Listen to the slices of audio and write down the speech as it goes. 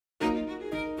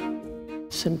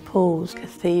St Paul's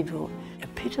Cathedral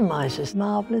epitomises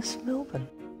marvellous Melbourne.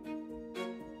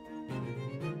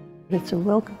 It's a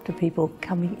welcome to people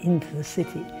coming into the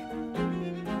city.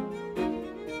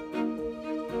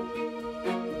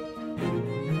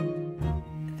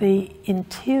 The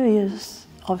interiors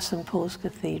of St Paul's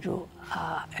Cathedral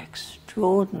are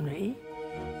extraordinary.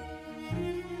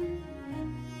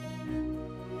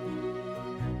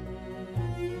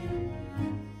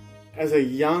 As a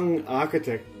young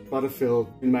architect, Butterfield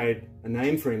made a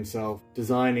name for himself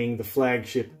designing the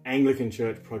flagship Anglican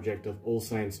church project of All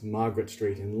Saints Margaret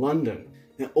Street in London.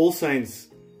 Now, All Saints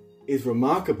is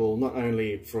remarkable not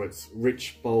only for its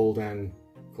rich, bold and,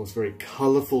 of course, very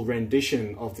colourful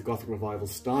rendition of the Gothic Revival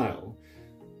style,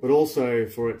 but also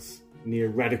for its near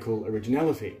radical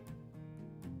originality.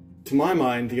 To my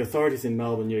mind, the authorities in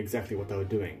Melbourne knew exactly what they were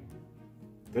doing.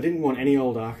 They didn't want any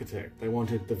old architect, they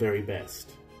wanted the very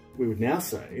best. We would now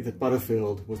say that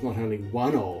Butterfield was not only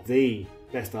one of the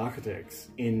best architects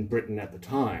in Britain at the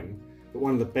time, but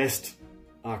one of the best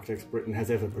architects Britain has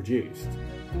ever produced.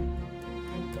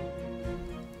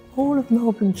 All of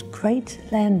Melbourne's great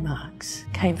landmarks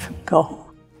came from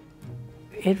gold.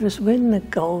 It was when the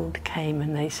gold came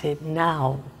and they said,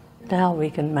 now we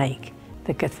can make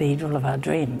the cathedral of our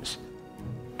dreams.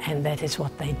 And that is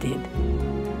what they did.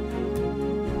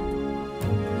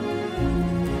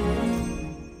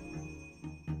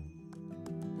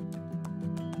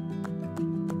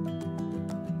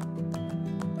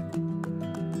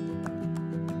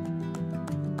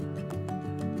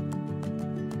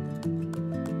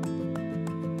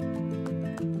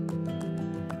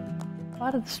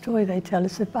 Part of the story they tell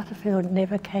is that Butterfield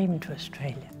never came to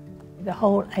Australia. The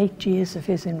whole 8 years of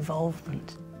his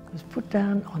involvement was put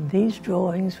down on these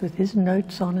drawings with his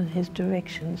notes on and his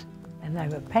directions, and they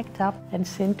were packed up and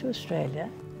sent to Australia.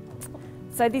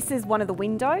 So this is one of the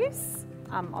windows,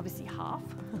 obviously half.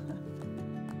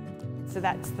 So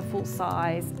that's the full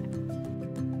size.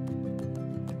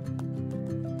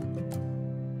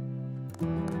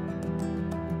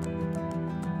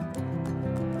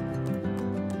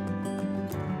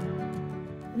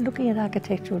 Looking at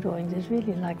architectural drawings is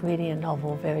really like reading a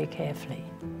novel very carefully.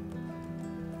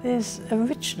 There's a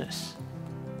richness.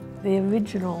 The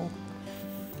original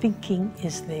thinking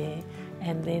is there,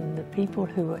 and then the people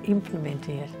who are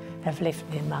implementing it have left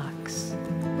their marks.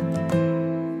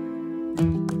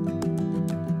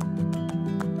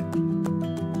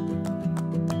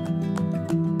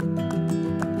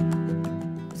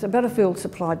 So Butterfield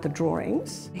supplied the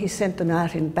drawings. He sent them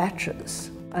out in batches,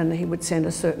 and he would send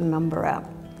a certain number out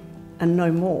and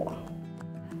no more.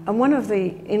 And one of the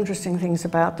interesting things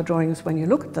about the drawings when you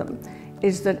look at them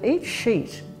is that each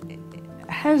sheet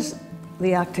has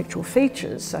the architectural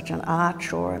features, such an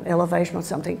arch or an elevation or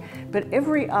something, but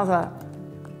every other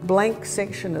blank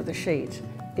section of the sheet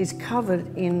is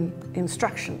covered in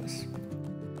instructions.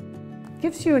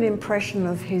 Gives you an impression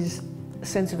of his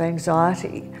sense of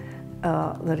anxiety,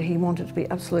 that he wanted to be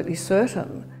absolutely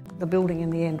certain the building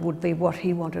in the end would be what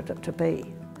he wanted it to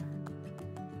be.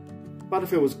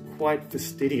 Butterfield was quite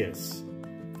fastidious,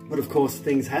 but of course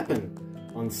things happen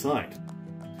on site.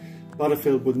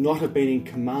 Butterfield would not have been in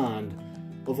command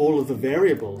of all of the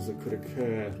variables that could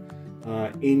occur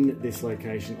in this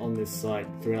location, on this site,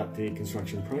 throughout the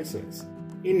construction process.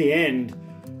 In the end,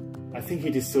 I think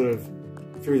he just sort of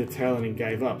threw the towel in and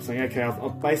gave up, saying, okay,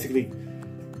 I've basically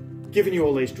given you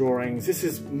all these drawings, this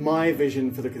is my vision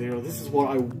for the cathedral, this is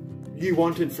what you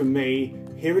wanted from me,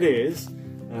 here it is.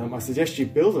 I suggest you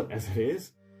build it as it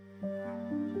is.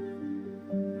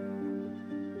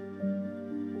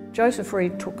 Joseph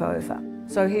Reed took over,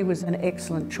 so he was an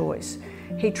excellent choice.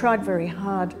 He tried very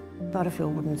hard,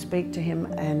 Butterfield wouldn't speak to him,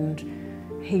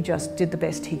 and he just did the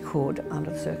best he could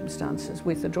under the circumstances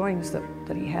with the drawings that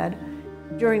he had.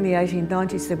 During the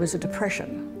 1890s there was a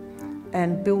depression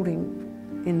and building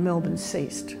in Melbourne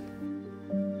ceased.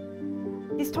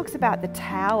 This talks about the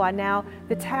tower. Now,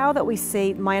 the tower that we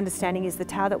see, my understanding is the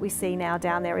tower that we see now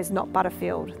down there is not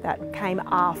Butterfield, that came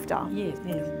after. Yes,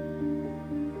 yes.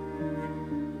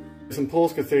 St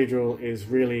Paul's Cathedral is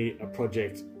really a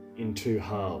project in two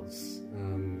halves,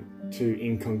 two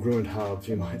incongruent halves,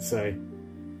 you might say.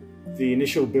 The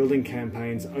initial building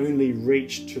campaigns only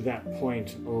reached to that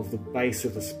point of the base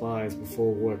of the spires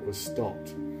before work was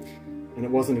stopped. And it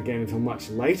wasn't again until much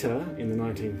later, in the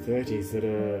 1930s, that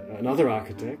another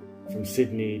architect from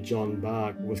Sydney, John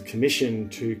Bark, was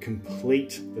commissioned to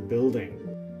complete the building.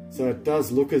 So it does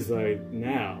look as though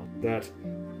now that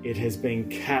it has been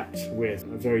capped with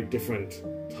a very different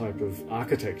type of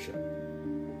architecture.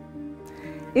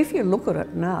 If you look at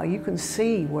it now, you can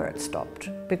see where it stopped,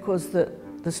 because the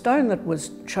The stone that was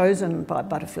chosen by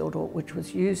Butterfield, or which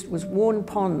was used, was Worn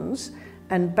Ponds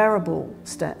and Barrabool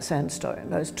sandstone,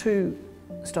 those two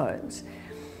stones.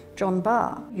 John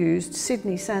Barr used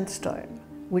Sydney sandstone,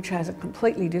 which has a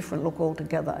completely different look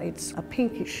altogether. It's a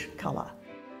pinkish colour.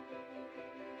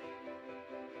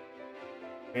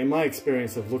 In my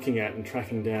experience of looking at and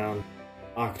tracking down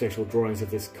architectural drawings of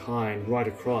this kind right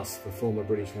across the former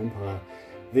British Empire,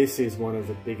 this is one of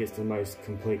the biggest and most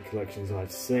complete collections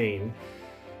I've seen.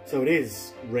 So it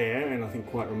is rare and I think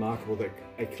quite remarkable that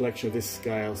a collection of this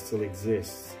scale still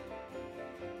exists.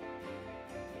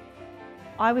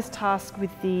 I was tasked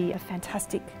with the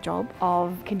fantastic job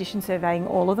of condition surveying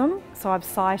all of them. So I've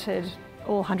cited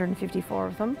all 154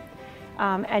 of them.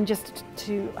 And just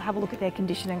to have a look at their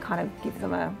condition and kind of give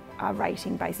them a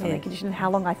rating based on their condition and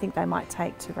how long I think they might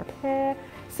take to repair.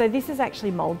 So this is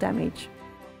actually mould damage.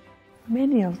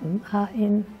 Many of them are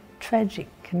in tragic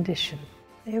condition.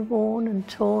 They're worn and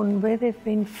torn where they've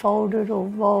been folded or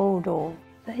rolled, or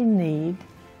they need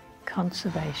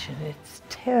conservation. It's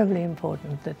terribly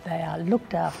important that they are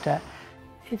looked after.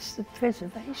 It's the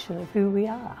preservation of who we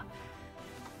are.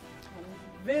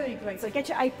 Very great. So get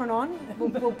your apron on.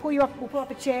 We'll pull you up. We'll pull up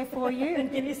a chair for you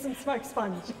and give you some smoke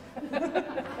sponge.